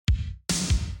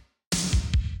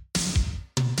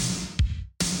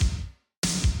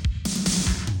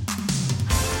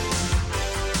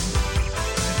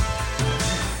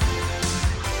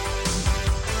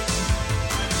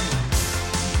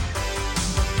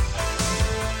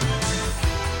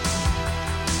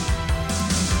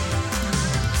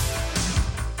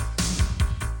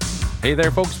Hey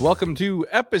there, folks. Welcome to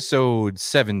episode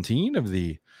 17 of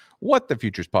the What the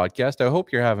Futures podcast. I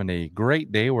hope you're having a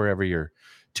great day wherever you're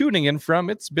tuning in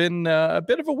from. It's been a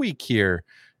bit of a week here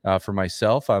for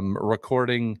myself. I'm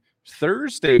recording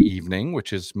Thursday evening,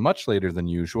 which is much later than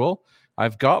usual.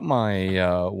 I've got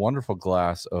my wonderful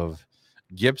glass of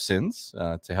Gibson's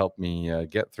to help me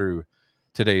get through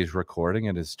today's recording.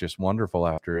 It is just wonderful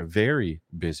after a very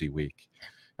busy week.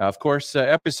 Of course,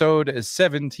 episode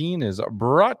 17 is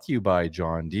brought to you by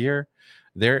John Deere.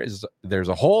 There's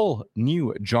a whole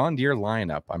new John Deere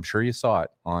lineup. I'm sure you saw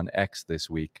it on X this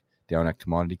week down at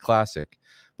Commodity Classic.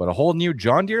 But a whole new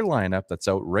John Deere lineup that's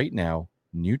out right now.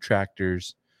 New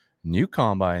tractors, new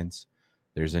combines.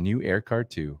 There's a new air car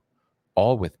too,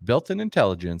 all with built-in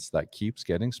intelligence that keeps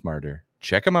getting smarter.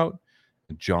 Check them out,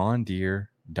 johndeere.ca.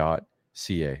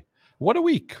 What a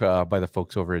week by the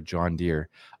folks over at John Deere.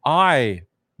 I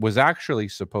was actually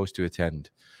supposed to attend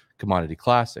Commodity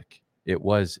Classic. It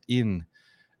was on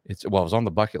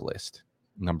the bucket list,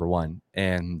 number one,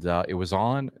 and it was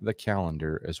on the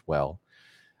calendar as well.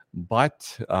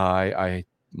 But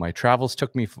my travels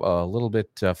took me a little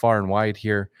bit far and wide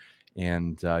here,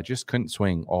 and just couldn't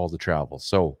swing all the travel.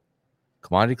 So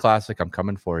Commodity Classic, I'm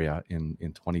coming for you in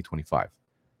 2025.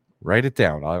 Write it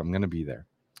down. I'm going to be there.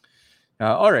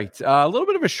 All right, a little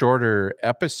bit of a shorter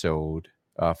episode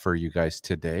for you guys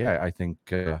today. I think,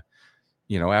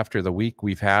 after the week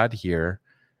we've had here,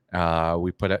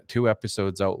 we put 2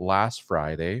 episodes out last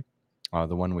Friday.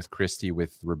 The one with Christy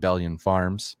with Rebellion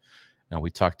Farms.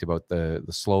 We talked about the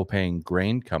slow-paying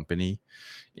grain company,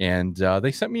 and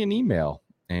they sent me an email,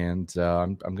 and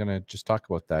I'm going to just talk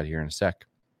about that here in a sec.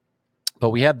 But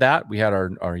we had that. We had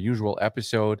our usual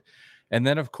episode. And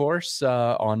then, of course,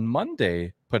 on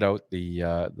Monday, put out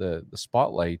the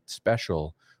Spotlight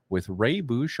special with Ray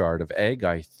Bouchard of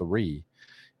AgI3.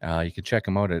 You can check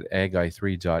him out at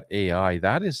agi3.ai.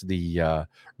 That is the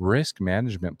risk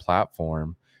management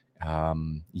platform.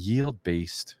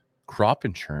 Yield-based crop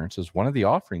insurance is one of the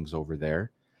offerings over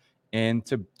there. And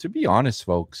to be honest,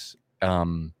 folks,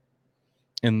 in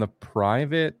the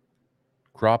private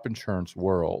crop insurance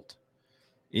world,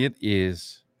 it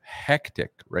is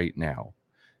hectic right now.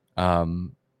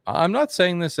 I'm not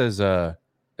saying this as a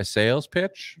sales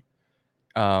pitch,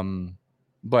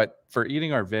 but for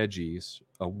eating our veggies,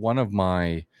 one of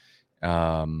my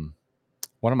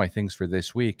things for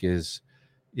this week is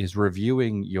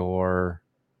reviewing your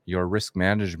risk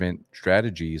management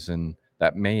strategies, and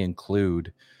that may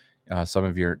include some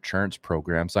of your insurance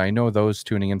programs. I know those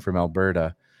tuning in from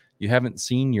Alberta, you haven't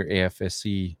seen your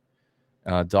AFSC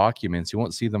documents. You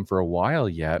won't see them for a while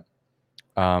yet.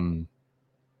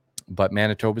 But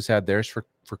Manitoba's had theirs for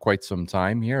quite some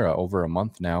time here, over a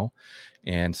month now.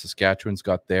 And Saskatchewan's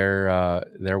got their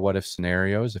what if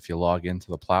scenarios if you log into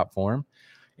the platform.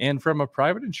 And from a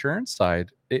private insurance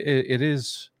side, it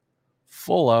is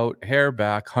full out, hair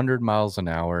back, 100 miles an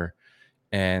hour.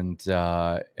 And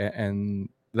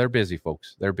they're busy,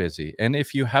 folks. They're busy. And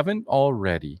if you haven't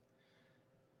already,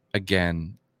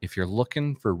 again, if you're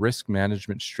looking for risk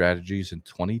management strategies in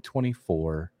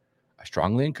 2024, I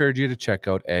strongly encourage you to check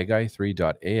out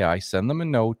agi3.ai. Send them a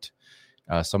note,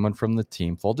 someone from the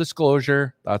team. Full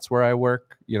disclosure, that's where I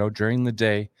work, during the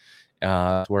day.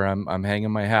 That's where I'm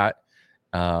hanging my hat.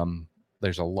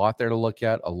 There's a lot there to look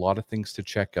at, a lot of things to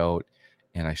check out,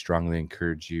 and I strongly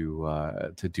encourage you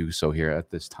to do so here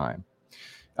at this time.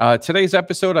 Today's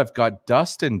episode, I've got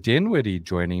Dustin Dinwiddie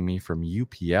joining me from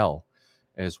UPL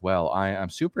as well. I'm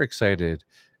super excited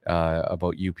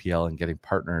about UPL and getting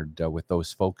partnered with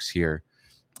those folks here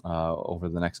over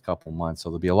the next couple months. So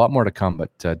there'll be a lot more to come,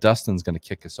 but Dustin's going to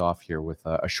kick us off here with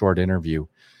a short interview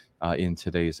in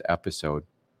today's episode.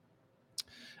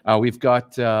 We've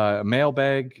got a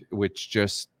mailbag, which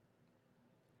just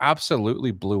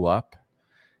absolutely blew up.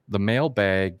 The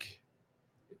mailbag,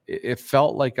 it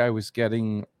felt like I was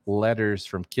getting letters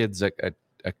from kids at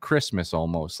Christmas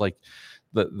almost. Like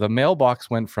the mailbox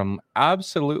went from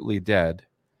absolutely dead.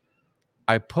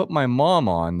 I put my mom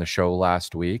on the show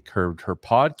last week, her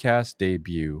podcast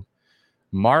debut,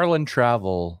 Marlin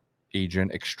Travel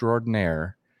Agent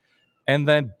Extraordinaire, and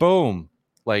then boom,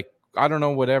 like, I don't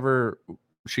know, whatever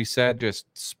she said just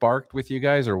sparked with you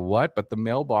guys or what, but the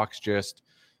mailbox just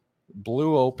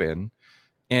blew open,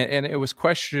 and it was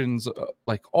questions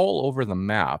like all over the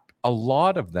map. A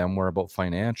lot of them were about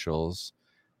financials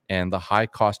and the high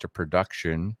cost of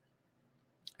production.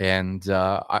 And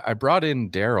I brought in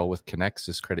Daryl with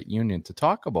Connexus Credit Union to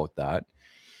talk about that.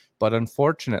 But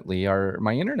unfortunately,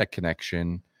 my internet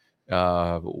connection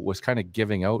was kind of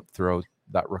giving out throughout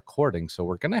that recording. So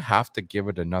we're going to have to give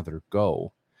it another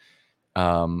go.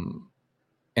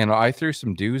 And I threw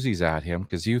some doozies at him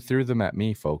because you threw them at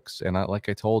me, folks. And like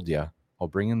I told you, I'll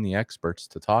bring in the experts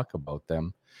to talk about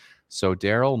them. So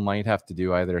Daryl might have to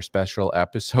do either a special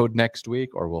episode next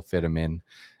week or we'll fit him in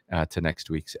to next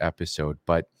week's episode.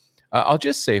 But I'll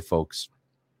just say, folks,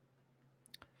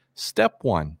 step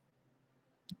one,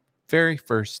 very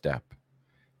first step,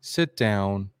 sit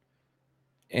down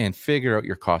and figure out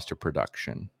your cost of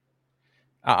production.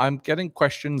 I'm getting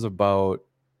questions about,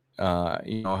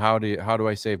 how do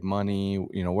I save money?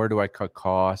 Where do I cut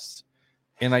costs?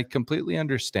 And I completely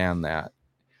understand that.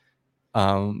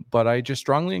 But I just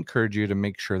strongly encourage you to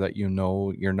make sure that you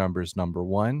know your numbers, number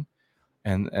one,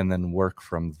 and then work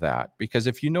from that. Because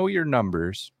if you know your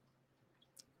numbers,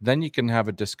 then you can have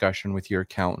a discussion with your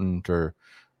accountant or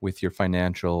with your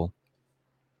financial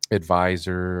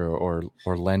advisor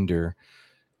or lender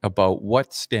about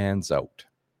what stands out.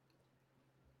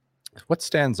 What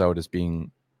stands out as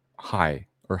being high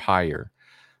or higher?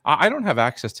 I don't have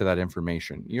access to that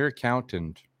information. Your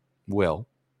accountant will,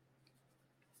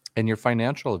 and your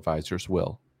financial advisors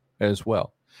will as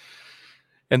well.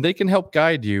 And they can help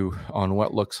guide you on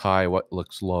what looks high, what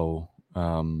looks low,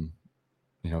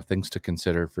 things to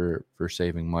consider for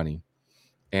saving money.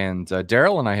 And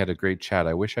Daryl and I had a great chat.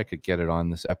 I wish I could get it on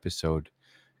this episode.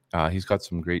 He's got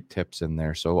some great tips in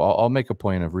there, so I'll make a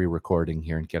point of re-recording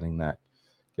here and getting that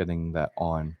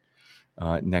on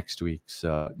next week's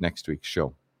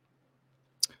show.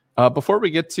 Before we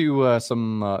get to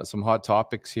some hot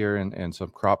topics here and some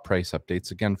crop price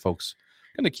updates, again, folks,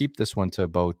 I'm going to keep this one to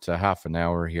about half an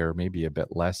hour here, maybe a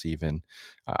bit less even.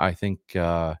 I think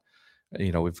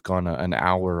we've gone an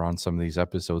hour on some of these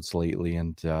episodes lately,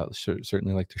 and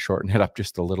certainly like to shorten it up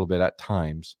just a little bit at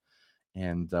times.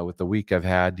 And with the week I've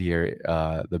had here,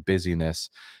 the busyness,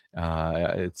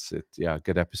 it's a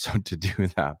good episode to do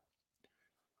that.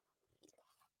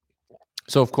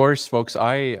 So, of course, folks,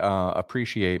 I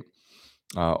appreciate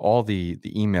all the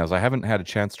emails. I haven't had a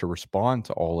chance to respond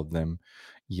to all of them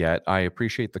yet. I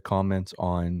appreciate the comments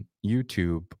on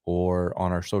YouTube or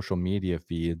on our social media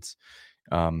feeds.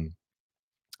 Um,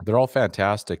 they're all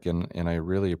fantastic, and I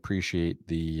really appreciate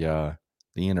the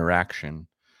interaction.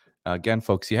 Again,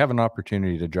 folks, you have an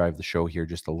opportunity to drive the show here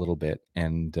just a little bit,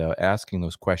 and asking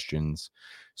those questions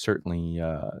certainly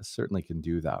can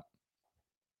do that.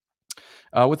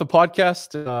 With the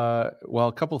podcast, well,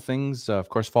 a couple things. Of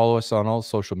course, follow us on all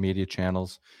social media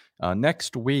channels.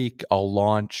 Next week, I'll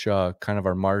launch kind of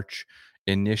our March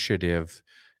initiative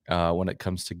when it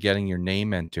comes to getting your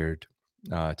name entered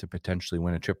to potentially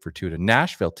win a trip for two to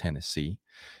Nashville, Tennessee.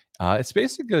 It's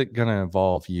basically going to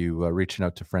involve you reaching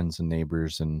out to friends and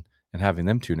neighbors and having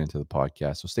them tune into the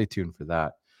podcast. So stay tuned for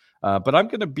that. But I'm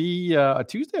going to be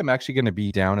Tuesday. I'm actually going to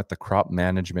be down at the Crop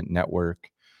Management Network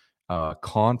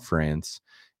conference.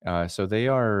 So they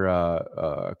are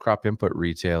a crop input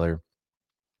retailer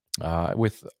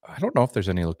with, I don't know if there's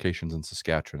any locations in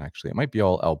Saskatchewan, actually. It might be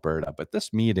all Alberta, but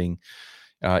this meeting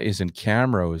is in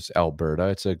Camrose, Alberta.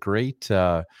 It's a great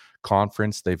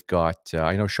conference. They've got,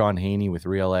 I know Sean Haney with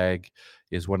Real Ag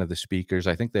is one of the speakers.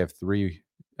 I think they have three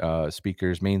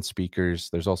main speakers.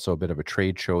 There's also a bit of a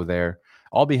trade show there.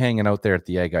 I'll be hanging out there at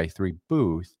the Ag i3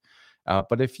 booth.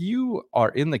 But if you are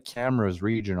in the Camrose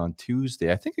region on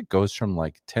Tuesday, I think it goes from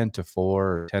like 10 to 4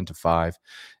 or 10 to 5.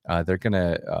 They're going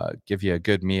to give you a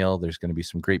good meal. There's going to be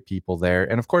some great people there.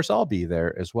 And of course, I'll be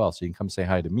there as well. So you can come say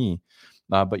hi to me.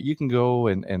 But you can go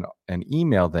and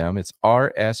email them. It's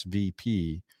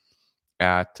RSVP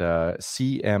at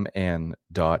cmn.ag.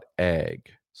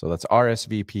 So that's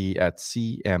RSVP at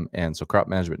CMN. So Crop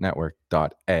Management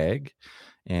Network.ag.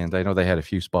 And I know they had a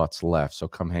few spots left. So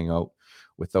come hang out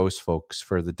with those folks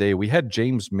for the day. We had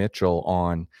James Mitchell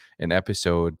on an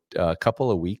episode a couple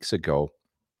of weeks ago,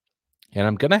 and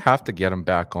I'm going to have to get him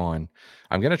back on.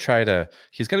 I'm going to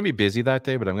he's going to be busy that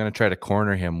day, but I'm going to try to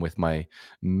corner him with my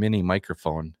mini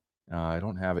microphone. I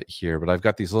don't have it here, but I've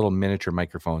got these little miniature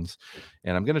microphones,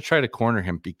 and I'm going to try to corner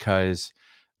him because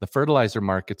the fertilizer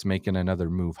market's making another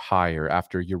move higher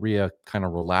after urea kind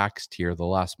of relaxed here the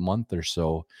last month or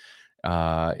so.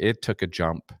 It took a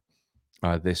jump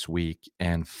this week,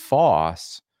 and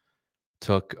FOSS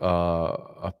took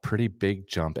a pretty big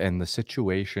jump, and the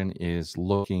situation is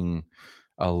looking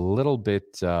a little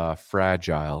bit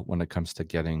fragile when it comes to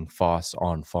getting FOSS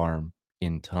on farm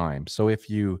in time. So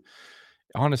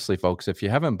honestly, folks, if you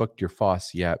haven't booked your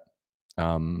FOSS yet,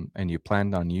 and you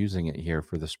planned on using it here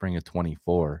for the spring of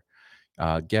 24,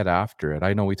 get after it.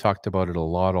 I know we talked about it a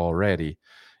lot already,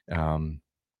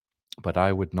 but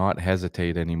I would not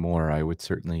hesitate anymore. I would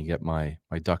certainly get my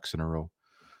ducks in a row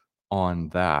on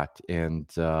that. And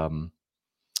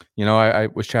I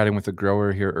was chatting with a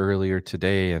grower here earlier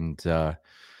today, and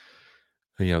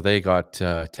they got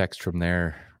text from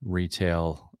their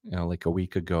retail, like a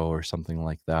week ago or something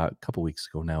like that, a couple weeks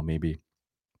ago now, maybe.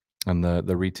 And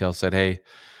the retail said, "Hey,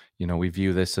 we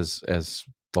view this as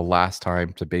the last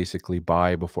time to basically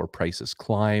buy before prices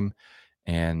climb,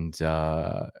 and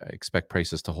expect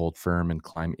prices to hold firm and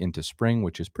climb into spring,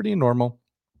 which is pretty normal,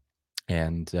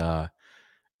 and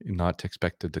not to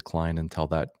expect a decline until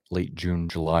that late June,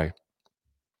 July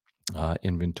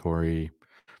inventory."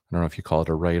 I don't know if you call it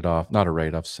a write off, not a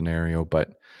write off scenario,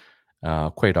 but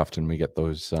quite often we get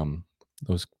those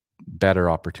better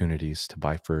opportunities to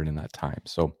buy fur in that time.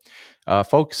 So,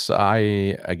 folks,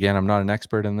 I'm not an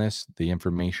expert in this. The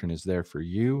information is there for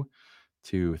you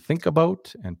to think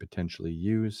about and potentially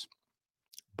use.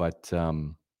 But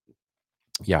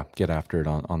yeah, get after it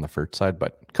on the fur side.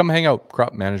 But come hang out,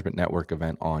 Crop Management Network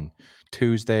event on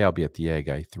Tuesday. I'll be at the Ag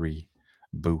I3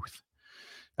 booth.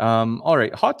 All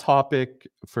right, hot topic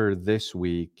for this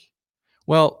week.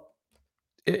 Well,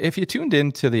 if you tuned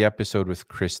into the episode with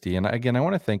Christy, and again, I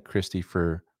want to thank Christy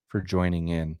for joining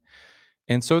in.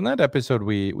 And so in that episode,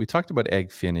 we talked about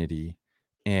Agfinity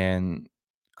and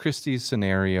Christy's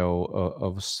scenario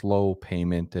of slow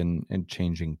payment and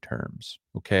changing terms.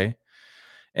 Okay,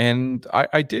 and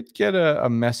I did get a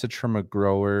message from a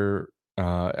grower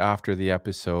after the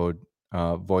episode,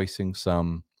 voicing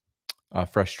some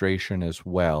frustration as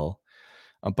well.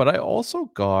 But I also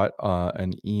got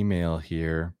an email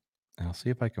here. I'll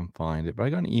see if I can find it. But I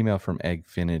got an email from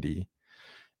Agfinity.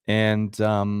 And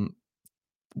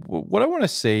what I want to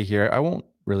say here, I won't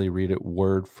really read it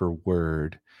word for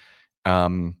word.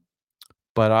 Um,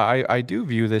 but I do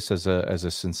view this as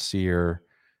a sincere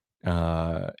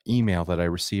email that I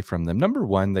received from them. Number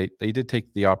one, they did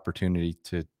take the opportunity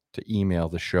to email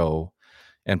the show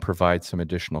and provide some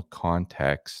additional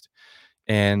context,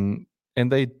 and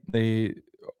they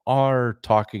are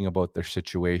talking about their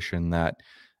situation that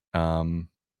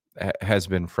has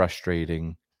been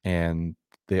frustrating, and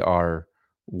they are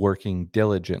working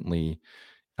diligently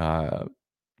uh,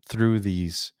 through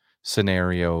these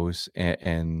scenarios,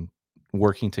 and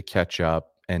working to catch up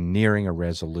and nearing a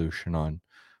resolution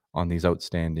on these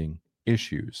outstanding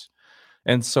issues.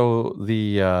 And so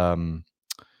the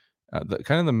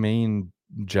kind of the main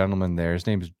gentleman there, his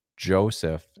name is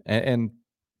Joseph, and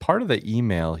part of the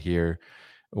email here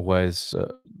was,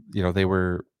 they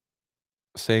were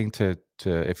saying to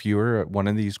if you were one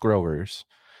of these growers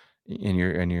and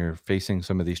you're facing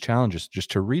some of these challenges,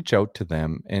 just to reach out to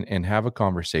them and have a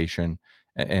conversation,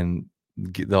 and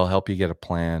they'll help you get a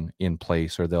plan in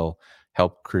place, or they'll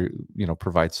help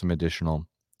provide some additional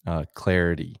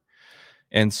clarity.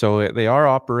 And so they are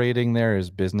operating there as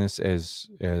business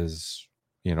as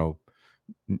you know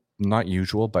not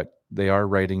usual, but they are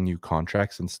writing new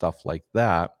contracts and stuff like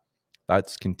that.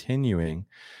 That's continuing,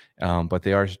 but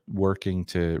they are working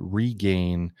to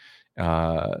regain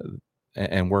uh,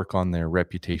 and work on their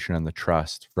reputation and the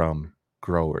trust from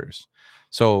growers.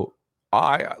 So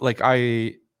when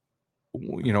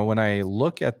I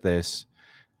look at this,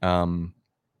 um,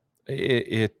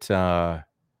 it to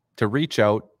reach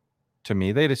out to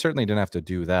me, they certainly didn't have to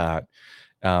do that,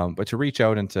 but to reach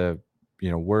out and to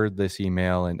word this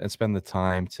email and spend the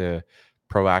time to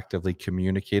proactively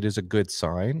communicate is a good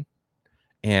sign.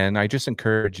 And I just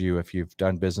encourage you, if you've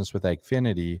done business with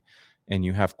Agfinity and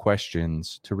you have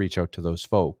questions, to reach out to those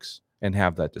folks and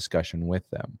have that discussion with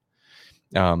them.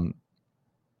 Um,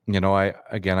 I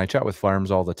chat with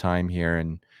farms all the time here,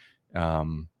 and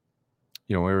um,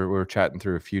 we were chatting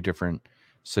through a few different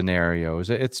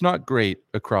scenarios. It's not great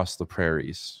across the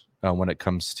prairies when it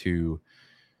comes to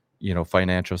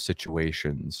financial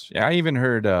situations. Yeah, I even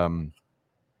heard a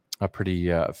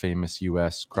pretty famous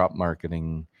U.S. crop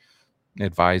marketing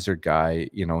advisor guy.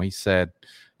 He said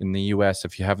in the U.S.,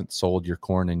 if you haven't sold your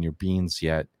corn and your beans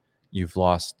yet, you've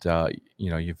lost.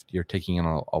 You're taking in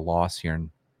a loss here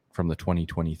from the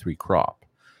 2023 crop.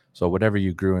 So whatever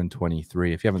you grew in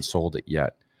 23, if you haven't sold it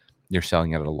yet, you're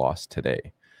selling it at a loss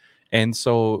today. And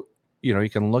so you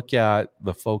can look at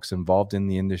the folks involved in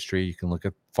the industry. You can look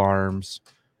at farms.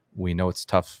 We know it's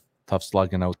tough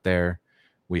slugging out there.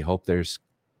 We hope there's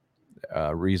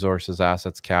resources,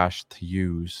 assets, cash to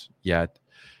use yet.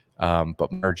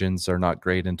 But margins are not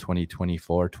great in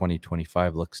 2024.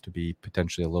 2025 looks to be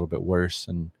potentially a little bit worse,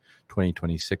 and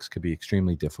 2026 could be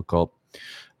extremely difficult.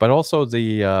 But also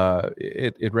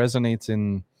it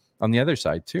resonates on the other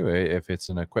side too. If it's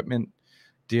an equipment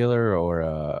dealer,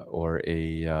 or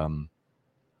a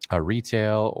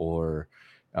retail, or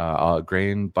a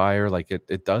grain buyer, like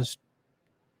it does.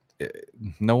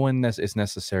 No one is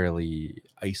necessarily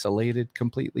isolated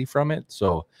completely from it.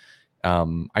 So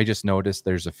I just noticed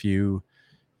there's a few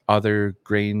other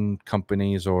grain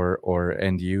companies or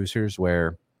end users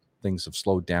where things have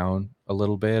slowed down a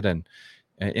little bit. And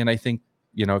I think,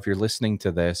 if you're listening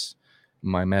to this,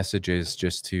 my message is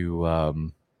just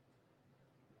to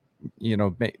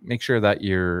make sure that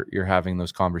you're having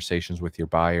those conversations with your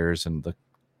buyers and the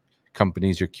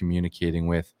companies you're communicating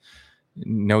with.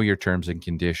 Know your terms and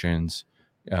conditions,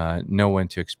 know when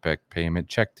to expect payment,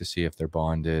 check to see if they're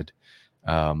bonded,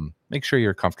 make sure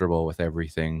you're comfortable with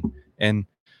everything. And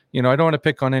I don't want to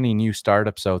pick on any new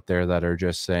startups out there that are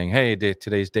just saying, hey,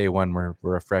 today's day one,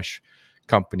 we're a fresh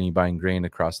company buying grain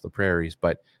across the prairies.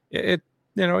 But it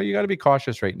you got to be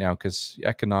cautious right now, because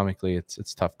economically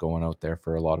it's tough going out there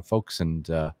for a lot of folks. And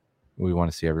we want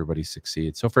to see everybody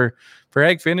succeed. So for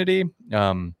Agfinity,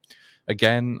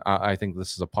 again, I think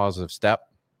this is a positive step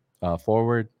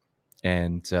forward,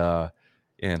 and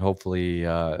hopefully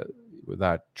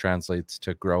that translates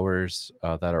to growers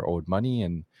that are owed money,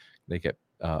 and they get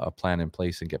a plan in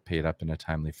place and get paid up in a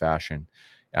timely fashion.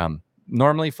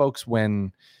 Normally, folks,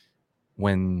 when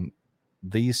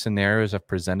these scenarios have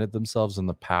presented themselves in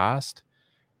the past,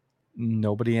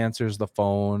 nobody answers the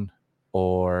phone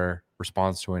or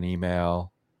responds to an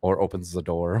email or opens the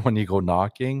door when you go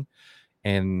knocking.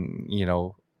 And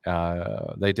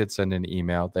they did send an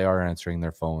email. They are answering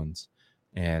their phones.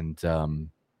 And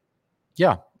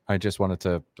yeah, I just wanted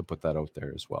to put that out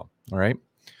there as well. All right.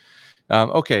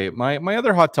 Okay, my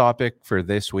other hot topic for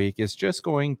this week is just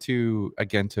going to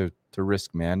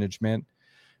risk management.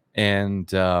 And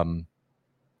so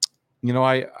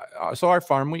our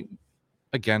farm, we,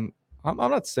 again, I'm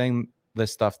not saying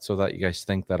this stuff so that you guys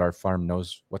think that our farm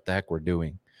knows what the heck we're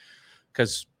doing,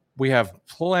 because we have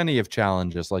plenty of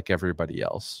challenges like everybody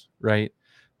else, right?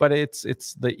 But it's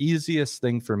the easiest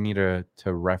thing for me to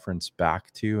reference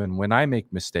back to. And when I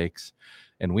make mistakes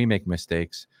and we make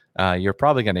mistakes, you're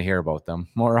probably going to hear about them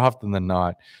more often than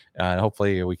not.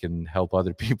 Hopefully we can help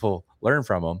other people learn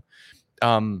from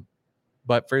them.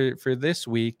 But for this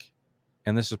week,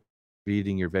 and this is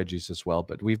eating your veggies as well,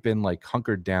 but we've been like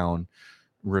hunkered down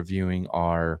reviewing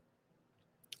our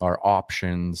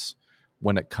options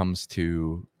when it comes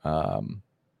to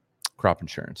crop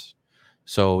insurance.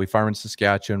 So we farm in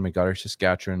Saskatchewan. We got our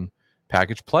Saskatchewan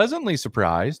package. Pleasantly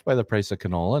surprised by the price of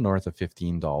canola, north of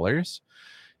 $15.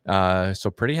 So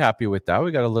pretty happy with that.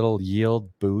 We got a little yield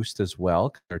boost as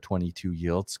well. Our 22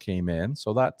 yields came in,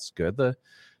 so that's good. The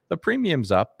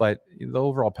premium's up, but the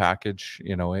overall package,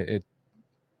 it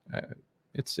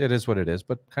is what it is.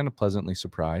 But kind of pleasantly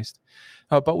surprised.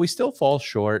 But we still fall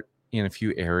short in a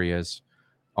few areas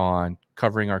on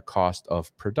covering our cost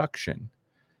of production.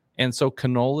 And so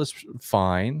canola is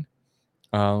fine,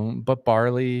 but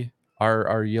barley,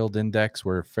 our yield index,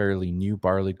 we're fairly new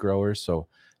barley growers, so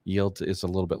yield is a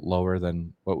little bit lower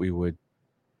than what we would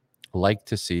like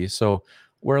to see. So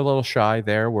we're a little shy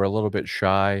there. We're a little bit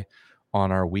shy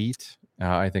on our wheat.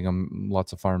 I think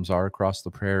lots of farms are across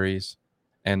the prairies,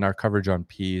 and our coverage on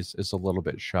peas is a little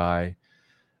bit shy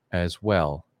as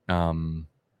well.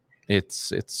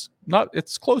 It's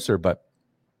closer, but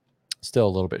still a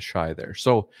little bit shy there.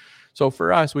 So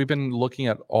for us, we've been looking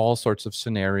at all sorts of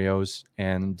scenarios,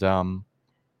 and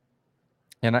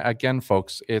again,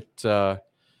 folks, it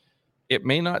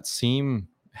may not seem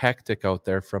hectic out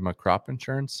there from a crop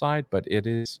insurance side, but it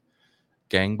is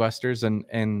gangbusters.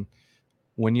 And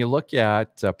when you look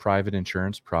at private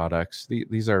insurance products,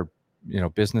 these are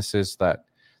businesses that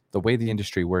the way the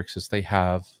industry works is they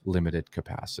have limited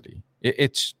capacity.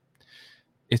 It's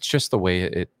just the way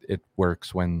it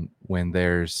works when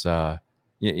there's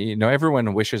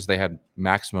everyone wishes they had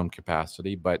maximum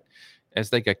capacity, but as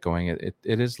they get going, it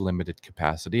is limited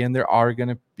capacity, and there are going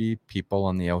to be people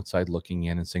on the outside looking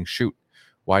in and saying, shoot,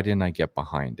 why didn't I get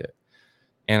behind it?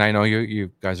 And I know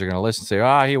you guys are going to listen and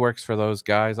say, he works for those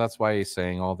guys, that's why he's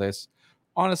saying all this.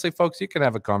 Honestly, folks, you can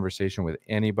have a conversation with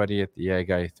anybody at the Ag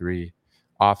i3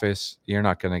 office. You're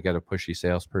not going to get a pushy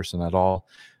salesperson at all.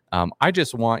 I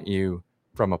just want you,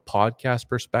 from a podcast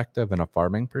perspective and a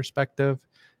farming perspective,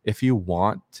 if you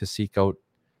want to seek out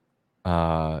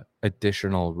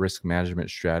additional risk management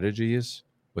strategies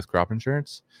with crop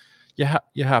insurance, you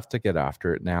have to get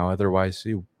after it now. Otherwise,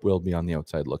 you will be on the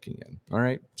outside looking in. All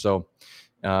right. So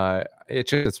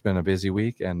it's been a busy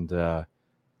week, and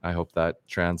I hope that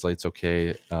translates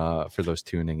okay for those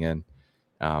tuning in.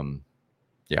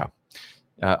 Yeah.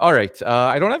 All right.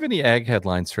 I don't have any ag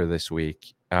headlines for this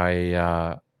week.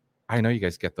 I know you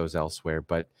guys get those elsewhere,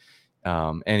 but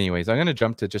anyways, I'm going to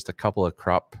jump to just a couple of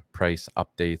crop price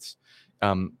updates.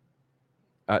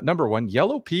 Number one,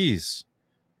 yellow peas.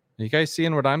 Are you guys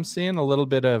seeing what I'm seeing? A little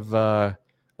bit of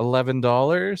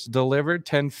 $11 delivered,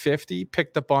 $10.50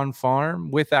 picked up on farm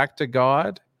with Act to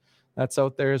God. that's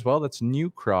out there as well. That's new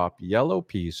crop yellow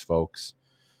peas, folks.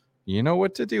 You know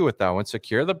what to do with that one.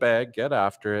 Secure the bag, get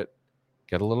after it,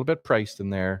 get a little bit priced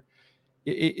in there.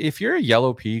 If you're a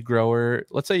yellow pea grower,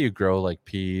 let's say you grow like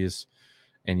peas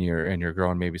and you're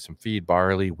growing maybe some feed,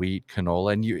 barley, wheat,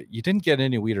 canola, and you didn't get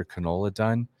any wheat or canola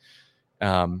done,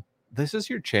 this is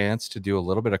your chance to do a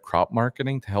little bit of crop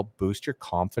marketing to help boost your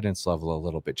confidence level a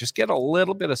little bit. Just get a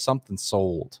little bit of something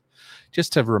sold,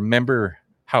 just to remember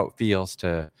how it feels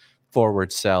to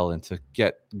forward sell and to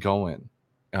get going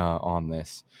on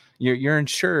this. You're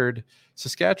insured.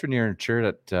 Saskatchewan, you're insured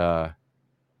at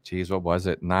geez, what was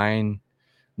it? Nine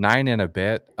and a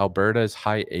bit. Alberta's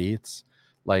high eights.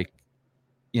 Like,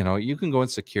 you can go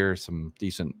and secure some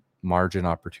decent margin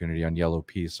opportunity on yellow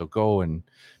peas. So go and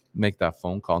make that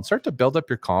phone call and start to build up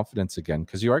your confidence again,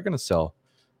 because you are going to sell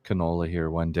canola here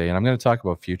one day. And I'm going to talk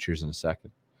about futures in a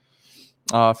second.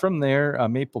 From there,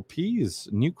 maple peas,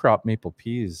 new crop maple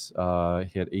peas,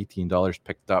 hit $18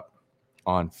 picked up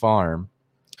on farm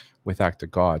with Act of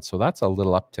God. So that's a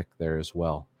little uptick there as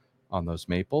well on those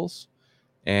maples.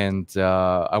 And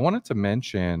I wanted to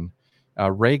mention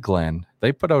Ray Glenn.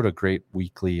 They put out a great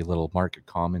weekly little market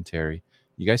commentary.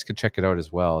 You guys can check it out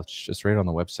as well. It's just right on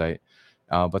the website.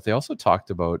 But they also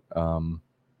talked about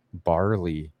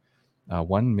barley,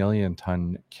 1 million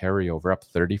ton carryover, up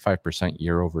 35%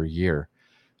 year over year.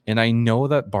 And I know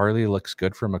that barley looks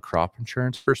good from a crop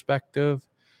insurance perspective.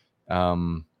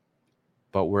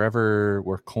 But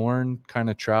where corn kind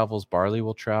of travels, barley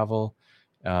will travel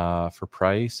for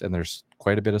price, and there's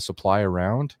quite a bit of supply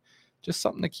around. Just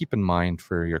something to keep in mind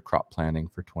for your crop planning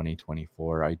for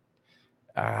 2024.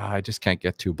 I just can't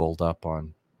get too bulled up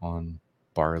on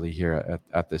barley here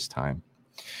at this time.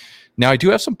 Now, I do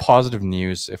have some positive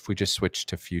news if we just switch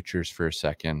to futures for a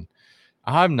second.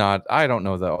 I don't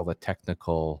know all the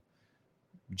technical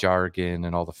jargon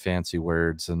and all the fancy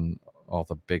words and all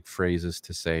the big phrases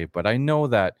to say, but I know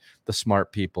that the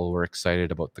smart people were excited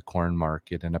about the corn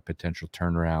market and a potential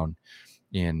turnaround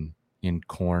in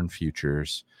corn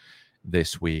futures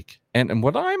this week. And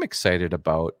what I'm excited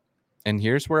about, and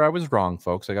here's where I was wrong,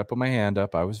 folks. I got to put my hand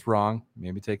up. I was wrong.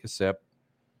 Maybe take a sip.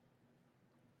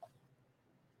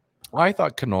 I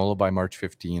thought canola by March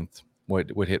 15th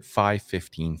would hit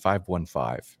 515,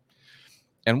 515.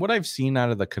 And what I've seen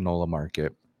out of the canola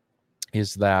market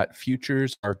is that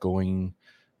futures are going,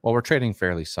 well, we're trading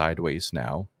fairly sideways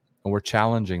now, and we're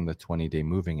challenging the 20-day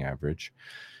moving average.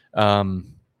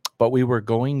 But we were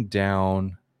going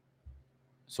down,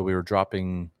 so we were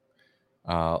dropping,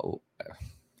 how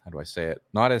do I say it?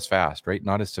 Not as fast, right?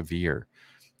 Not as severe.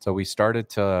 So we started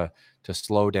to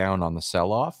slow down on the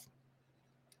sell-off.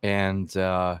 And,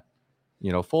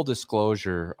 full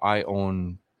disclosure, I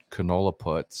own canola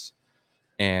puts,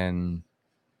 and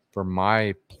for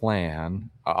my plan,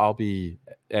 I'll be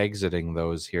exiting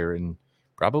those here in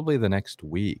probably the next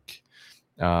week,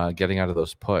 getting out of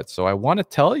those puts. So I want to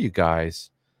tell you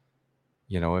guys,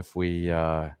 if we,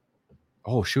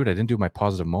 oh shoot, I didn't do my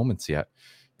positive moments yet.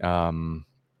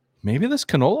 Maybe this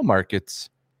canola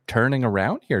market's turning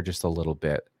around here just a little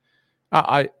bit.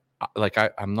 I'm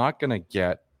not gonna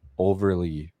get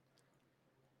overly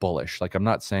bullish. Like, I'm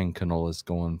not saying canola is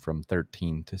going from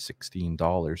 $13 to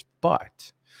 $16,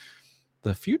 but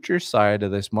the future side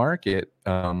of this market,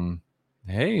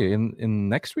 hey, in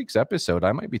next week's episode,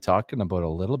 I might be talking about a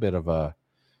little bit of a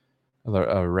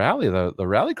rally. The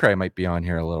rally cry might be on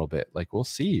here a little bit. Like, we'll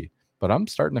see. But I'm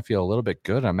starting to feel a little bit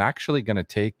good. I'm actually going to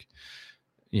take,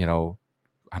 I'm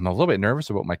a little bit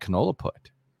nervous about my canola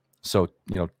put. So,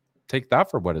 take that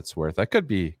for what it's worth. I could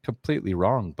be completely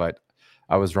wrong, but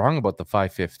I was wrong about the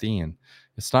 515.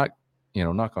 It's not,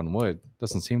 knock on wood,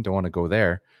 doesn't seem to want to go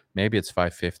there. Maybe it's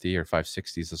 550 or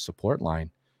 560 is a support line.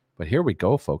 But here we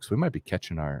go, folks. We might be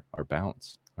catching our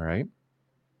bounce. All right.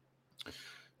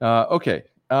 Okay.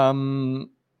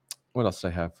 What else do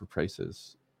I have for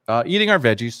prices? Eating our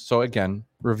veggies. So again,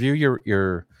 review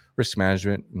your risk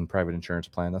management and private insurance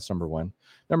plan. That's number one.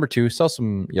 Number two, sell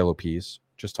some yellow peas.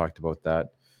 Just talked about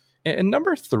that. And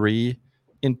number three,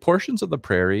 in portions of the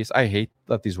prairies, I hate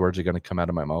that these words are going to come out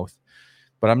of my mouth,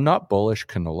 but I'm not bullish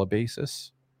canola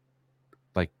basis.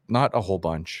 Like, not a whole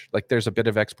bunch. Like, there's a bit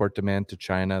of export demand to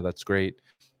China. That's great.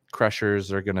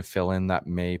 Crushers are going to fill in that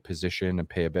May position and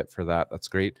pay a bit for that. That's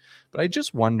great. But I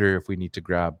just wonder if we need to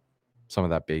grab some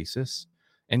of that basis.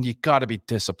 And you got to be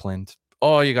disciplined.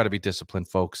 Oh, you got to be disciplined,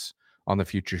 folks, on the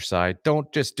future side.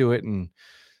 Don't just do it and,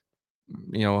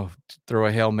 throw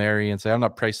a Hail Mary and say, I'm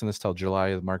not pricing this till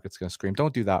July. The market's going to scream.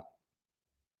 Don't do that.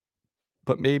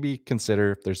 But maybe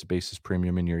consider if there's a basis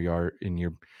premium in your yard, in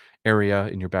your area,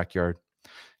 in your backyard.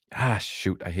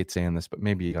 Shoot, I hate saying this, but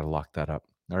maybe you got to lock that up.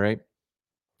 All right.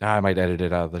 I might edit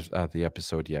it out of the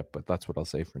episode yet, but that's what I'll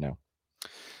say for now.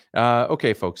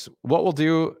 Okay, folks, what we'll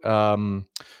do, I'm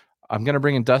going to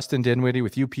bring in Dustin Dinwiddie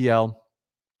with UPL.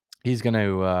 He's going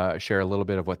to share a little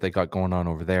bit of what they got going on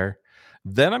over there.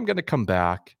 Then I'm going to come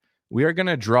back. We are going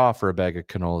to draw for a bag of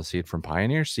canola seed from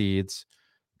Pioneer Seeds,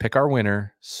 pick our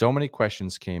winner. So many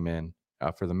questions came in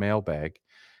for the mailbag.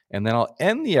 And then I'll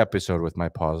end the episode with my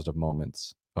positive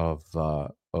moments of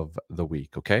the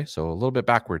week. Okay, so a little bit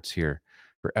backwards here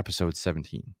for episode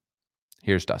 17.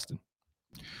 Here's Dustin.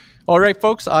 All right,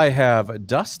 folks, I have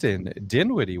Dustin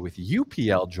Dinwiddie with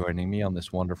UPL joining me on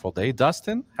this wonderful day.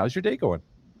 Dustin, how's your day going?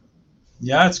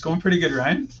 Yeah, it's going pretty good,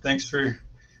 Ryan. Thanks for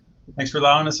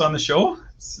allowing us on the show.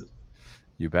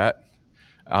 You bet.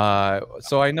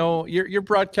 So I know you're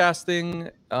broadcasting.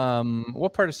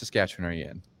 What part of Saskatchewan are you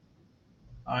in?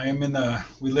 I am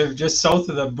we live just south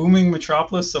of the booming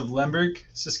metropolis of Lemberg,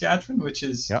 Saskatchewan, which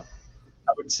is, Yeah.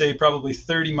 I would say, probably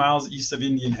 30 miles east of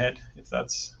Indian Head, if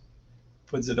that's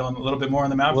puts it on a little bit more on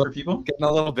the map for people. Getting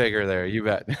a little bigger there, you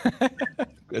bet.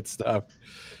 Good stuff.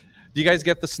 Do you guys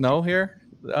get the snow here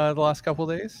the last couple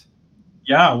of days?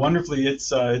 Yeah, wonderfully.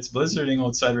 It's blizzarding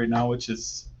outside right now, which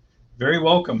is very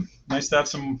welcome. Nice to have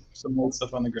some old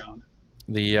stuff on the ground.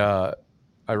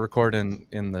 I record in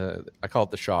the, I call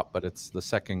it the shop, but it's the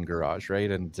second garage, right?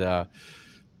 And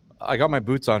I got my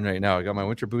boots on right now. I got my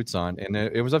winter boots on, and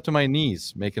it was up to my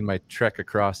knees making my trek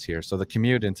across here. So the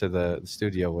commute into the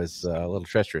studio was a little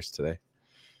treacherous today.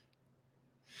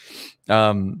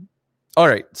 All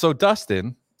right. So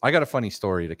Dustin, I got a funny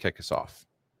story to kick us off.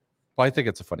 Well, I think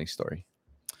it's a funny story.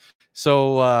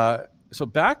 So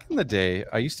back in the day,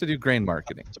 I used to do grain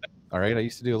marketing. All right. I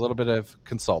used to do a little bit of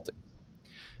consulting.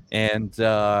 And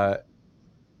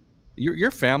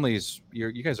your family's,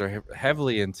 you guys are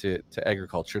heavily into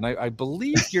agriculture. And I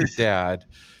believe your dad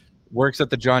works at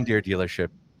the John Deere dealership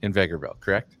in Vegreville,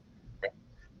 correct?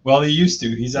 Well, he used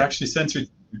to. He's actually since retired,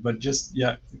 but just,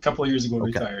 a couple of years ago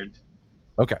retired.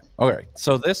 Okay. All right.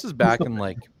 So this is back in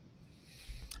like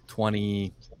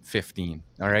 2015.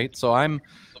 All right. So I'm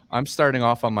starting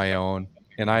off on my own,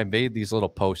 and I made these little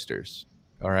posters.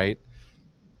 All right.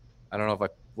 I don't know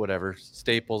if whatever,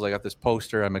 Staples. I got this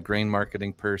poster. I'm a grain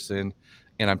marketing person,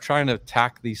 and I'm trying to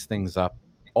tack these things up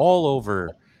all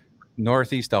over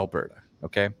Northeast Alberta.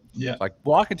 Okay. Yeah. So I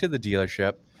walk into the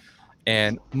dealership,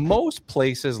 and most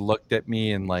places looked at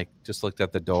me and just looked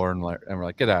at the door and were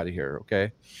like, get out of here.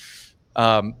 Okay.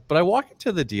 But I walk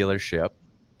into the dealership,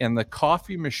 and the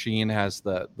coffee machine has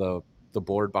the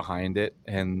board behind it,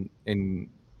 and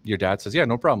your dad says, yeah,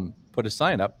 no problem, put a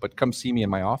sign up, but come see me in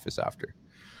my office after.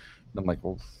 And I'm like,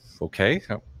 well, okay.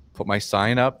 I put my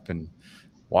sign up and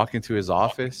walk into his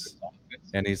office,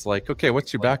 and he's like, okay,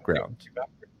 what's your background?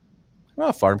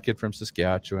 Well, farm kid from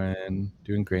Saskatchewan,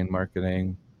 doing grain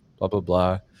marketing, blah blah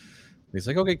blah. He's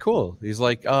like, okay, cool. He's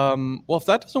like, well, if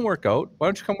that doesn't work out, why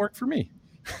don't you come work for me?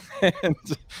 And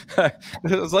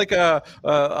it was like a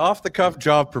off the cuff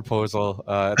job proposal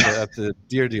at the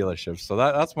Deere dealership. So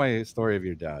that's my story of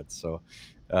your dad. So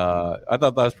I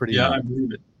thought that was pretty neat. I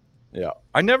believe it. Yeah,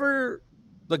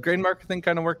 the grain market thing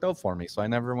kind of worked out for me, so I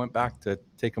never went back to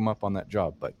take him up on that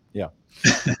job. But yeah.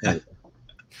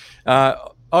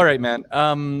 All right, man.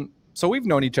 So we've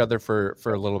known each other for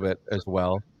a little bit as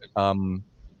well.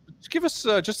 Give us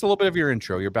just a little bit of your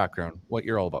intro, your background, what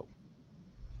you're all about.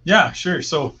 Yeah, sure.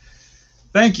 So,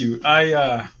 thank you.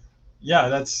 That's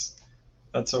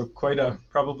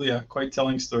probably a quite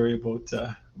telling story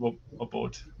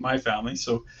about my family.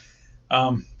 So,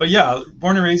 but yeah,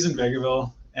 born and raised in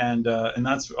Vegreville, and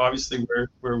that's obviously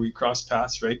where we crossed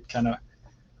paths, right? Kind of.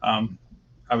 I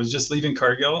was just leaving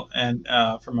Cargill and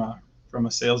from a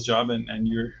sales job, and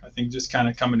you're, I think, just kind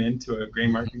of coming into a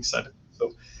grain marketing setup.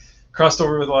 So, crossed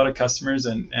over with a lot of customers,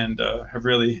 and have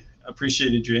really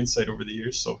appreciated your insight over the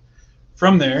years. So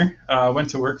from there,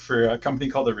 went to work for a company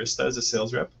called Arista as a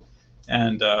sales rep,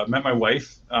 and met my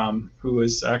wife, who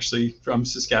was actually from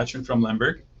Saskatchewan, from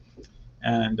Lemberg,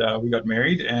 and we got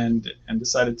married and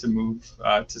decided to move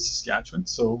to Saskatchewan.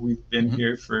 So we've been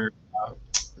here for,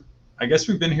 I guess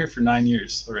we've been here for 9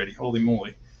 years already. Holy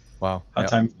moly! Wow, how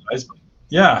time flies.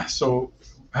 Yeah, so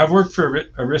have worked for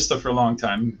Arista for a long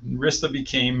time. Arista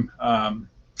became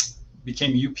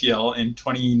UPL in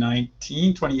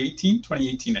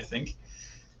 2018, I think.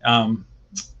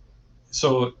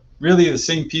 So really the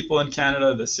same people in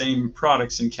Canada, the same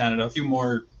products in Canada, a few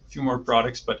more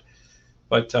products, but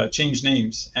changed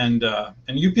names. And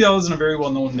UPL isn't a very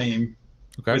well-known name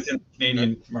within the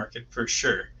Canadian market for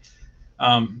sure.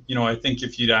 I think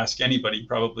if you'd ask anybody,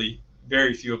 probably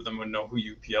very few of them would know who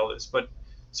UPL is. But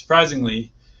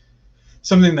surprisingly,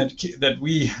 something that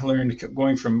we learned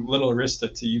going from little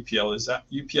Arista to UPL is that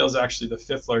UPL is actually the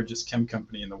fifth largest chem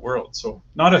company in the world. So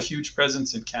not a huge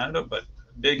presence in Canada, but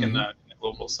big in Hmm. the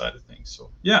global side of things.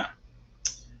 So yeah,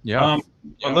 Yeah. um,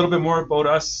 a little bit more about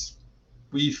us.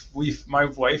 We my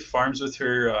wife farms with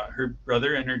her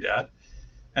brother and her dad,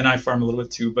 and I farm a little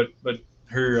bit too. But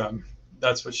her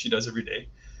that's what she does every day.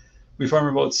 We farm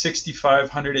about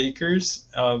 6,500 acres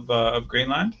of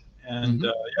grainland, and Hmm.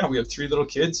 yeah, we have three little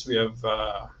kids. We have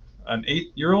an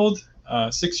 8-year-old,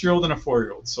 6-year-old, and a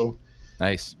 4-year-old. So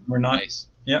Nice. we're not, nice.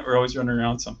 Yeah, we're always running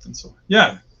around something. So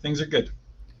yeah, things are good.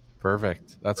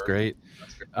 Perfect. That's great.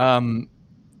 Um,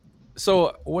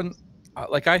 so when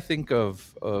like I think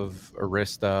of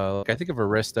Arista, like I think of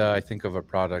Arista, I think of a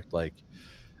product like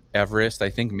Everest. I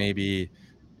think maybe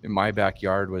in my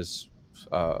backyard was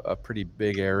a pretty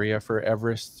big area for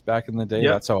Everest back in the day.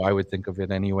 Yep, That's how I would think of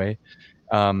it anyway.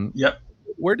 Um, yep,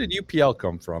 where did UPL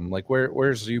come from? Like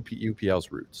where's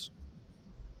UPL's roots?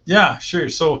 yeah, sure.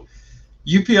 So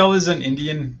UPL is an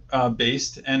Indian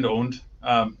based and owned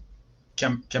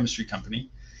chemistry company,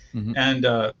 Hmm. and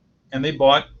uh, and they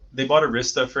bought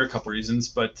Arista for a couple reasons,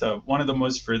 but one of them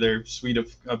was for their suite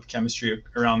of chemistry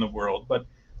around the world, but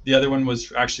the other one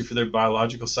was actually for their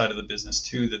biological side of the business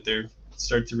too, that they're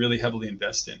start to really heavily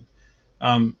invest in.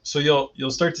 So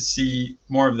you'll start to see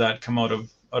more of that come out of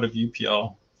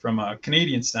UPL from a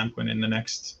Canadian standpoint in the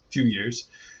next few years.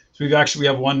 So we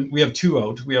have two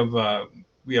out. We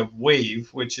have Wave,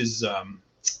 which is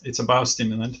it's a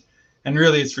biostimulant, and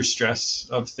really it's for stress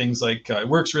of things like it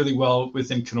works really well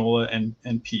within canola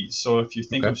and peas. So if you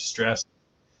think Okay. of stress,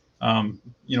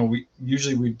 we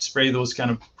usually we'd spray those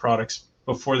kind of products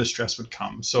before the stress would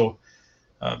come. So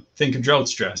think of drought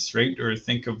stress, right? Or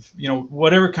think of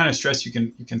whatever kind of stress you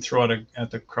can throw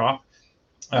at the crop.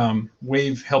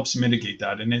 Wave helps mitigate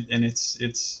that, and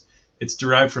it's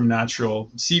derived from natural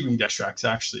seaweed extracts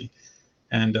actually.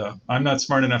 And I'm not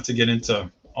smart enough to get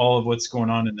into all of what's going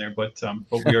on in there, but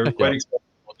we are Yeah. quite excited,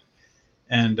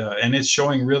 and it's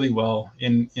showing really well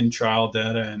in trial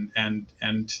data,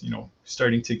 and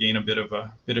starting to gain a bit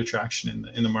of traction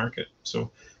in the market.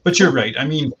 So, but you're Cool. right. I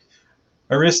mean,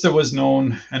 Arista was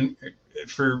known and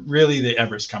for really the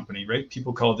Everest company, right?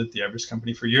 People called it the Everest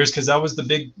company for years because that was the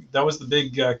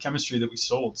big chemistry that we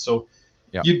sold. So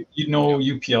Yeah. you know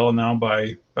UPL now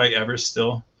by Everest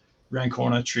still,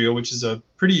 Rancona Trio, which is a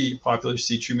pretty popular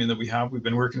seed treatment that we have. We've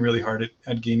been working really hard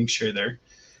at gaining share there,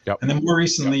 Yep. and then more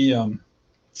recently,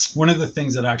 one of the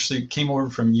things that actually came over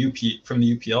from the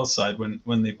UPL side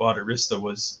when they bought Arista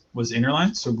was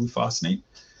Interline, so glufosinate,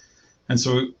 and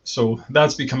so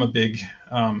that's become a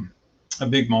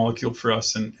big molecule for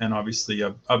us, and obviously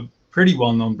a pretty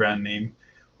well known brand name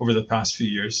over the past few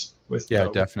years Yeah,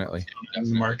 with definitely. in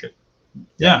the market.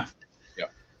 Yeah. Yeah,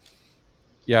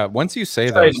 Yeah. Once you say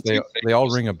exciting. those, they all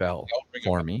ring a bell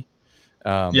for me.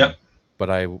 Yep. But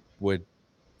I would,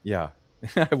 yeah,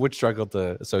 I would struggle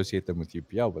to associate them with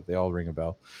UPL, but they all ring a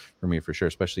bell for me for sure,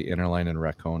 especially Interline and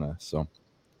Racona. So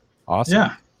awesome.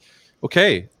 Yeah.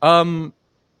 Okay.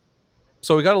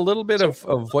 So we got a little bit of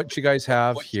what you guys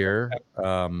have here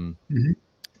Mhm.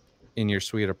 in your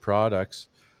suite of products.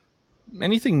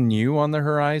 Anything new on the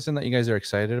horizon that you guys are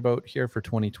excited about here for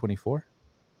 2024?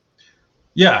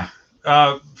 Yeah.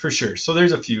 For sure. So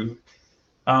there's a few.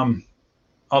 Um,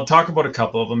 I'll talk about a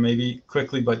couple of them maybe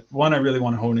quickly, but one I really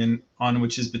want to hone in on,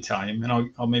 which is Battalion,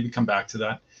 and I'll maybe come back to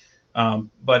that.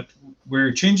 But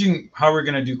we're changing how we're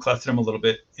going to do clethodim a little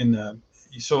bit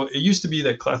so it used to be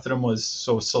that clethodim was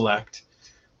so select,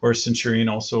 or Centurion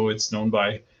also it's known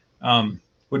by,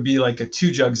 would be like a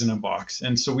 2 jugs in a box.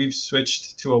 And so we've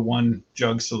switched to a 1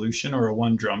 jug solution or a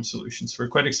 1 drum solution. So we're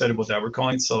quite excited about that. We're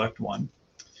calling it Select 1.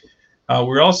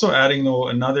 We're also adding though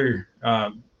another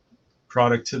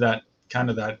product to that kind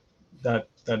of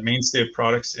that mainstay of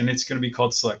products, and it's going to be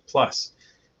called Select Plus.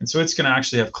 And so it's going to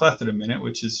actually have clethodim in it,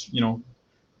 which is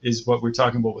what we're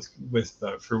talking about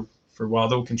for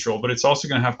wild oat control. But it's also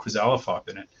going to have quizalofop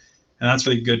in it, and that's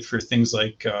really good for things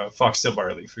like foxtail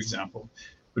barley, for example,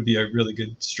 would be a really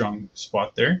good strong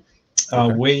spot there.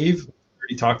 Okay. Wave,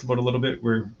 already talked about a little bit.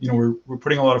 We're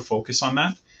putting a lot of focus on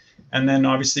that, and then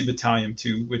obviously Battalion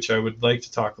too, which I would like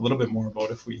to talk a little bit more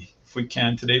about if we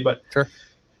can today. But Sure.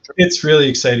 it's really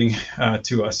exciting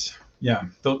to us. Yeah,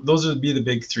 those would be the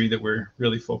big three that we're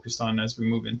really focused on as we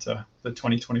move into the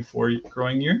 2024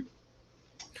 growing year.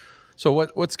 So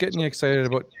what's getting you excited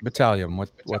about Battalion?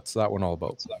 What's that one all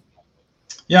about?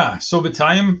 Yeah, so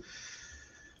Battalion,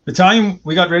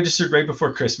 we got registered right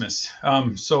before Christmas.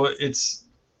 So it's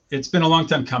been a long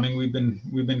time coming. We've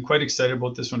been quite excited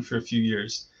about this one for a few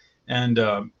years, and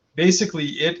basically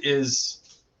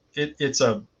it's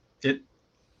a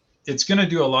it's going to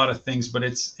do a lot of things, but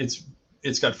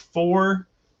it's got four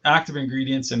active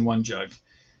ingredients in one jug,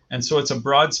 and so it's a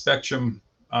broad spectrum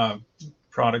uh,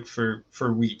 product for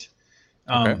wheat.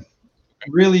 Okay. Um,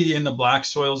 Really, in the black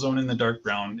soil zone, in the dark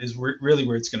brown, is really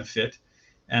where it's going to fit.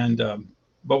 And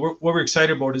but what we're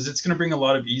excited about is it's going to bring a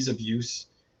lot of ease of use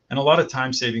and a lot of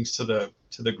time savings to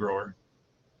the grower.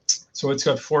 So it's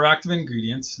got four active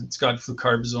ingredients. It's got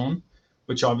flucarbazole,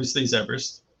 which obviously is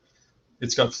Everest.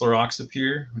 It's got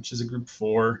fluroxapyr, which is a group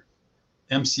 4,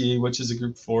 MCA, which is a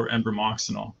group 4, and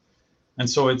bromoxynol. And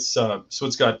so it's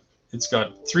got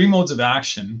three modes of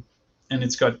action, and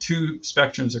it's got two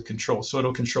spectrums of control. So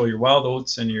it'll control your wild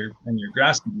oats and your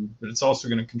grass weeds, but it's also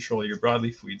going to control your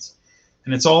broadleaf weeds.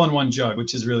 And it's all in one jug,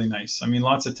 which is really nice. I mean,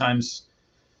 lots of times,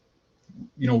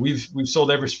 we've sold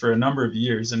Everest for a number of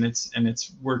years, and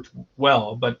it's worked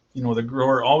well. But the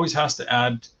grower always has to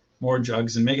add more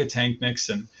jugs and make a tank mix,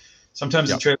 and sometimes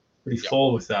the Yep. trailer is pretty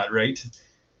full with that, right?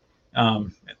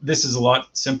 This is a lot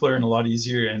simpler and a lot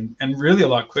easier and really a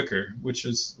lot quicker, which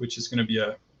is going to be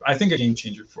I think a game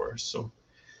changer for us. So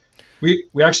we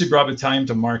actually brought Battalion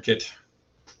to market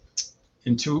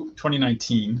in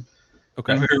 2019, and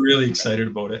Okay. we were really excited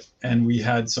about it. And we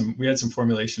had some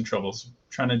formulation troubles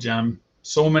trying to jam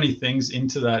so many things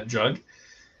into that jug.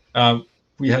 Uh,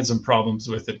 we had some problems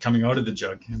with it coming out of the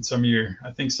jug, and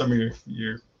I think some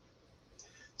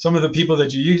of the people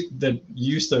that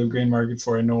used the grain market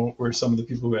for, I know, were some of the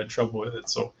people who had trouble with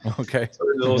it. Okay. So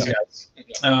those Yeah.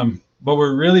 guys. But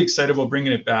we're really excited about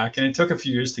bringing it back, and it took a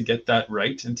few years to get that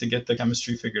right and to get the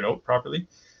chemistry figured out properly.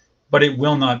 But it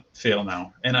will not fail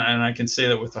now, and I can say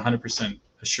that with 100%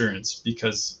 assurance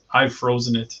because I've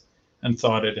frozen it and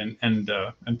thawed it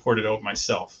and poured it out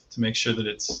myself to make sure that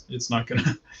it's not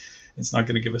gonna it's not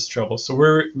gonna give us trouble. So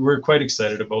we're quite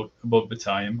excited about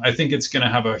Battalion. I think it's gonna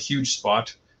have a huge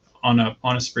spot on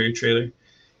a spray trailer.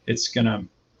 It's gonna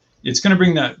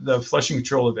bring that the flushing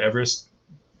control of Everest,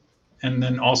 and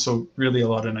then also really a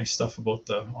lot of nice stuff about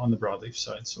the on the broadleaf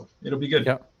side. So it'll be good.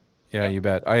 Yeah. Yeah, you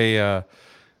bet.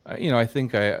 I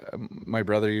think my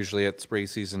brother usually at spray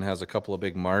season has a couple of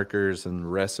big markers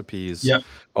and recipes Yeah,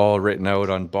 all written out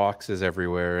on boxes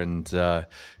everywhere,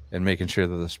 and making sure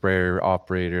that the sprayer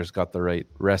operator's got the right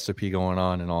recipe going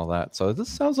on and all that. So this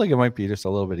sounds like it might be just a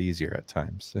little bit easier at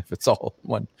times if it's all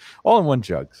in one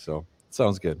jug. So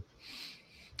sounds good.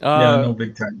 yeah, Uh, no,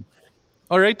 big time.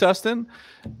 all right, Dustin.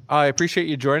 I appreciate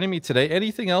you joining me today.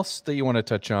 Anything else that you want to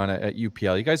touch on at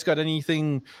UPL? You guys got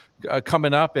anything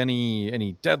coming up? Any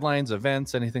deadlines,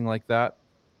 events, anything like that?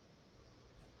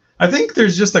 I think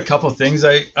there's just a couple things.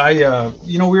 We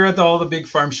were at all the big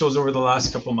farm shows over the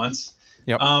last couple months.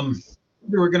 Yep. Um,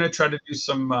 we're going to try to do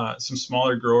some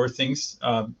smaller grower things,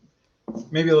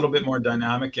 maybe a little bit more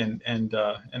dynamic and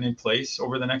in place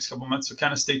over the next couple months. So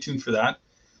kind of stay tuned for that.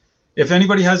 If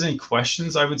anybody has any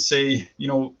questions, I would say,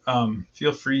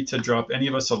 feel free to drop any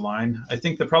of us a line. I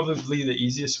think probably the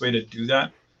easiest way to do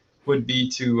that would be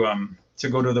to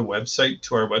go to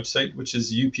our website, which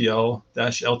is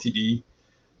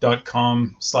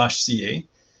upl-ltd.com/ca.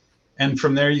 And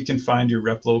from there, you can find your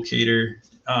rep locator,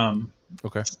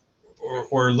 Okay.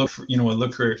 or look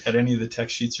at any of the tech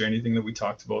sheets or anything that we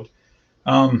talked about.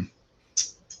 Um,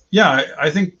 yeah, I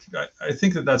think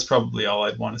that's probably all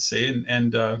I'd want to say,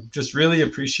 and just really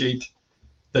appreciate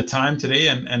the time today,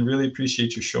 and really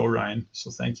appreciate your show, Ryan.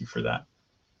 So thank you for that.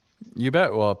 You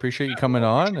bet. Well, appreciate you coming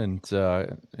on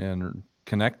and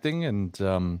connecting, and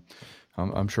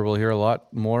I'm sure we'll hear a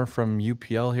lot more from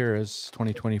UPL here as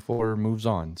 2024 moves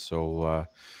on. So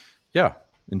yeah,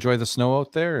 enjoy the snow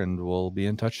out there, and we'll be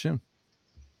in touch soon.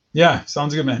 Yeah,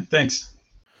 sounds good, man. Thanks.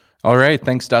 All right,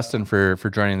 thanks, Dustin, for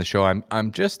joining the show.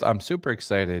 I'm super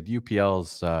excited.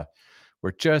 UPL's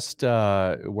we're just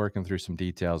working through some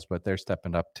details, but they're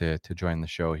stepping up to join the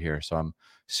show here. So I'm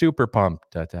super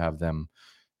pumped to have them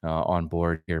on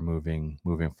board here, moving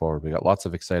forward. We got lots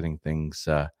of exciting things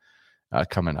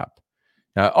coming up.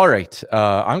 All right,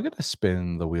 I'm gonna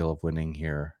spin the wheel of winning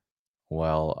here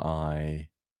while I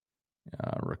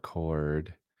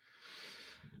record.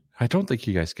 I don't think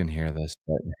you guys can hear this,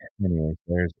 but anyway,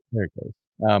 there it goes.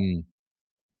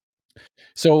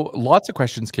 So lots of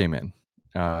questions came in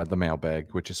the mailbag,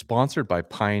 which is sponsored by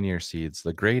Pioneer Seeds,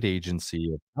 the great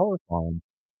agency of Power Farm.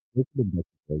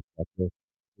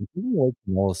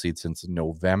 Canola seeds since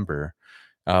November.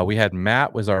 We had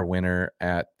Matt was our winner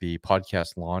at the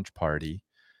podcast launch party.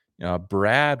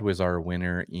 Brad was our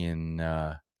winner in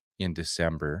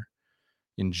December.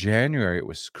 In January, it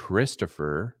was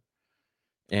Christopher,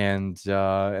 and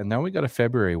now we got a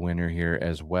February winner here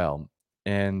as well.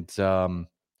 And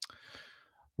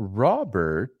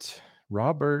Robert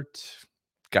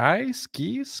Guys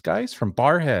from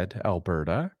Barhead,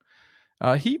 Alberta.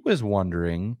 He was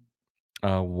wondering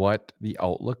what the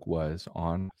outlook was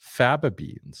on faba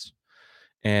beans.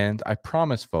 And I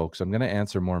promise, folks, I'm going to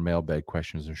answer more mailbag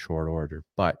questions in short order.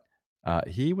 But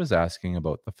he was asking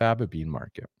about the faba bean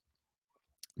market.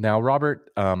 Now,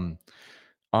 Robert,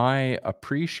 I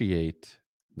appreciate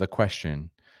the question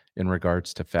in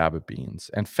regards to faba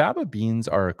beans. And faba beans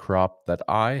are a crop that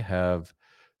I have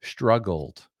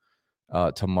struggled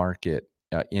to market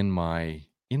in my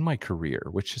career,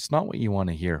 which is not what you want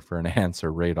to hear for an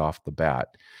answer right off the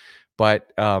bat.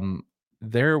 But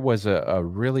there was a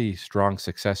really strong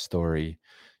success story.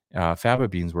 Faba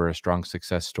beans were a strong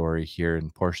success story here in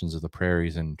portions of the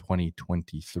prairies in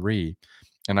 2023.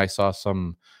 And I saw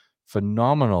some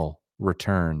phenomenal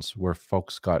returns where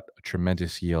folks got a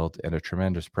tremendous yield and a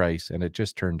tremendous price. And it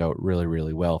just turned out really,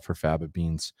 really well for faba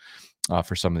beans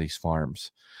for some of these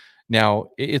farms. Now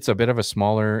it's a bit of it's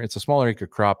a smaller acre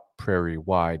crop prairie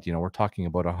wide. We're talking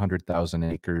about 100,000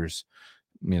 acres,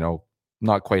 you know,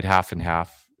 not quite half and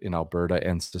half in Alberta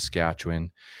and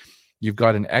Saskatchewan. You've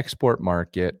got an export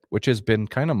market, which has been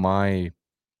kind of my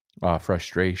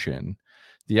frustration.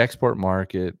 The export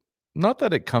market, not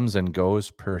that it comes and goes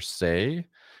per se,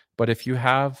 but if you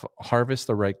have harvest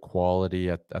the right quality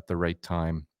at the right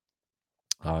time,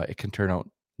 it can turn out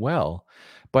well.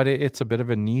 But it's a bit of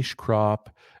a niche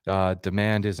crop.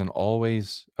 Demand isn't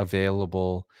always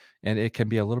available, and it can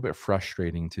be a little bit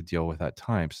frustrating to deal with at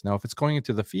times. Now, if it's going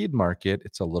into the feed market,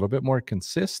 it's a little bit more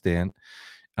consistent,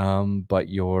 but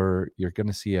you're going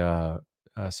to see a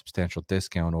substantial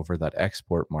discount over that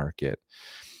export market.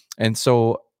 And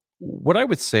so, what I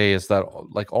would say is that,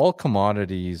 like all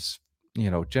commodities,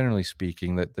 generally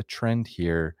speaking, that the trend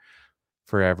here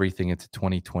for everything into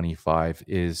 2025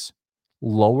 is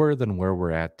lower than where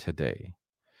we're at today.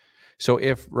 So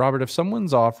if Robert, if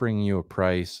someone's offering you a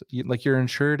price, like you're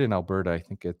insured in Alberta, I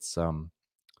think it's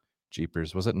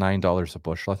jeepers, was it $9 a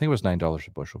bushel? I think it was $9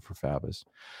 a bushel for fabas.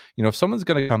 If someone's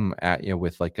going to come at you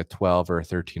with like a 12 or a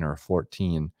 13 or a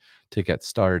 14 to get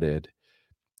started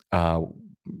uh,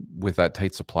 with that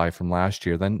tight supply from last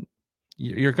year, then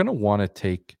you're going to want to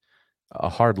take a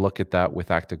hard look at that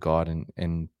with act of God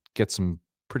and get some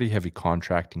pretty heavy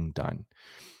contracting done.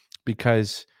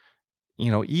 Because,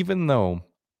 even though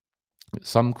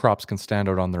some crops can stand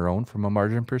out on their own from a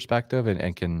margin perspective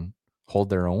and can hold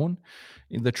their own,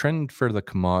 the trend for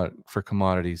for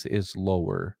commodities is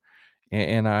lower.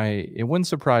 And it wouldn't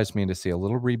surprise me to see a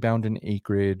little rebound in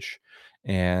acreage,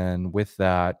 and with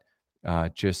that,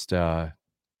 just a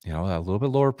little bit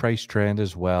lower price trend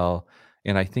as well.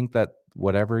 And I think that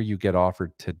whatever you get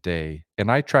offered today,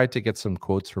 and I tried to get some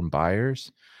quotes from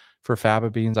buyers for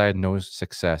faba beans. I had no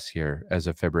success here as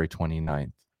of February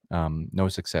 29th. No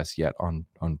success yet on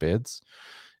bids.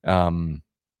 Um,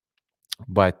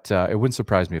 but it wouldn't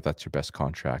surprise me if that's your best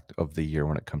contract of the year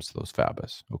when it comes to those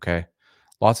fabas. Okay.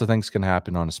 Lots of things can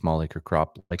happen on a small acre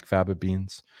crop like faba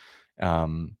beans.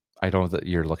 I know that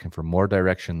you're looking for more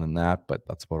direction than that, but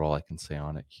that's about all I can say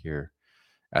on it here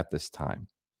at this time.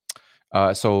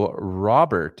 So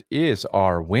Robert is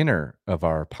our winner of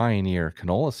our Pioneer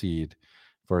canola seed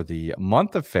for the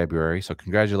month of February. So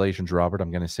congratulations, Robert.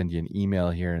 I'm going to send you an email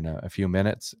here in a few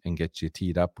minutes and get you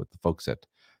teed up with the folks at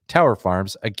Tower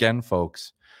Farms. Again,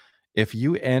 folks, if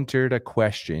you entered a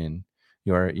question,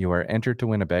 you are entered to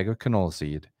win a bag of canola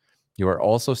seed. You are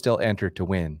also still entered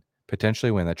to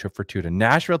potentially win that trip for two to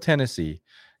Nashville, Tennessee.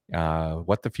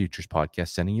 What the Futures podcast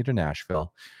sending you to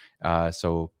Nashville.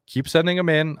 So keep sending them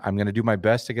in. I'm going to do my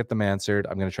best to get them answered.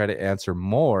 I'm going to try to answer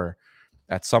more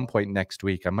at some point next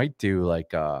week. I might do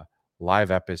like a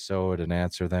live episode and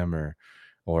answer them,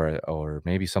 or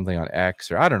maybe something on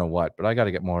X, or I don't know what, but I got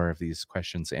to get more of these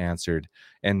questions answered.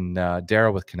 And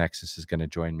Daryl with Connexus is going to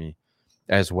join me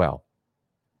as well.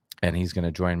 And he's going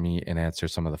to join me and answer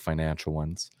some of the financial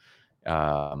ones.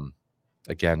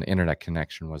 Again, internet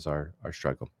connection was our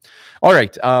struggle. All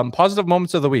right. Positive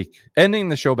moments of the week. Ending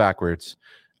the show backwards.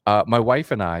 My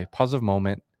wife and I, positive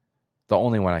moment, the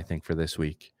only one I think for this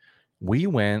week. We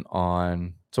went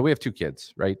on, so we have two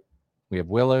kids, right? We have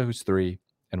Willa, who's 3,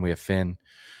 and we have Finn,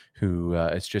 who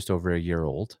is just over a year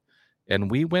old.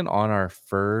 And we went on our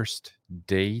first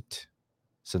date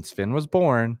since Finn was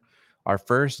born, our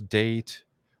first date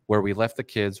where we left the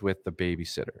kids with the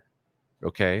babysitter.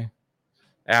 Okay.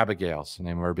 Abigail's the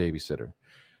name of our babysitter.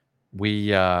 We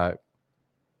had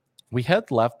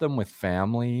left them with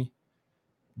family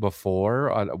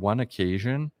before on one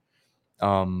occasion,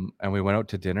 and we went out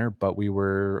to dinner, but we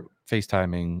were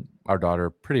FaceTiming our daughter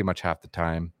pretty much half the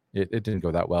time. It didn't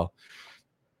go that well.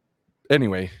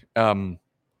 Anyway,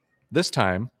 this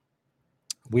time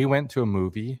we went to a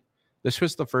movie. This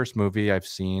was the first movie I've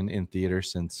seen in theater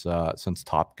since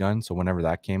Top Gun. So whenever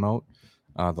that came out,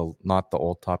 the not the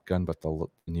old Top Gun, but the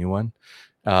new one.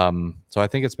 So I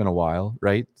think it's been a while,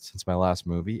 right, since my last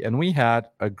movie, and we had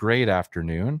a great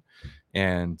afternoon,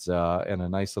 and a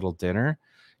nice little dinner,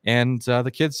 and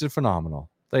the kids did phenomenal.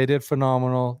 They did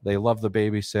phenomenal. They love the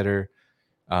babysitter.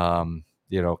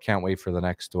 Can't wait for the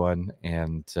next one,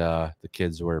 and the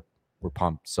kids were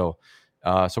pumped. So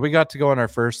we got to go on our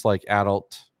first like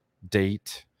adult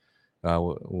date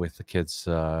with the kids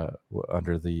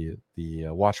under the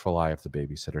watchful eye of the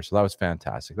babysitter. So that was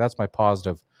fantastic. That's my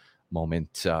positive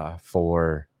moment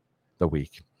for the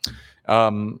week.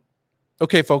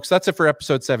 Okay, folks, that's it for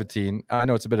episode 17. I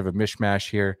know it's a bit of a mishmash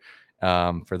here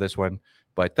for this one,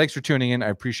 but thanks for tuning in. I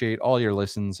appreciate all your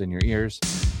listens and your ears.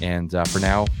 And for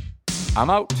now, I'm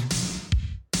out.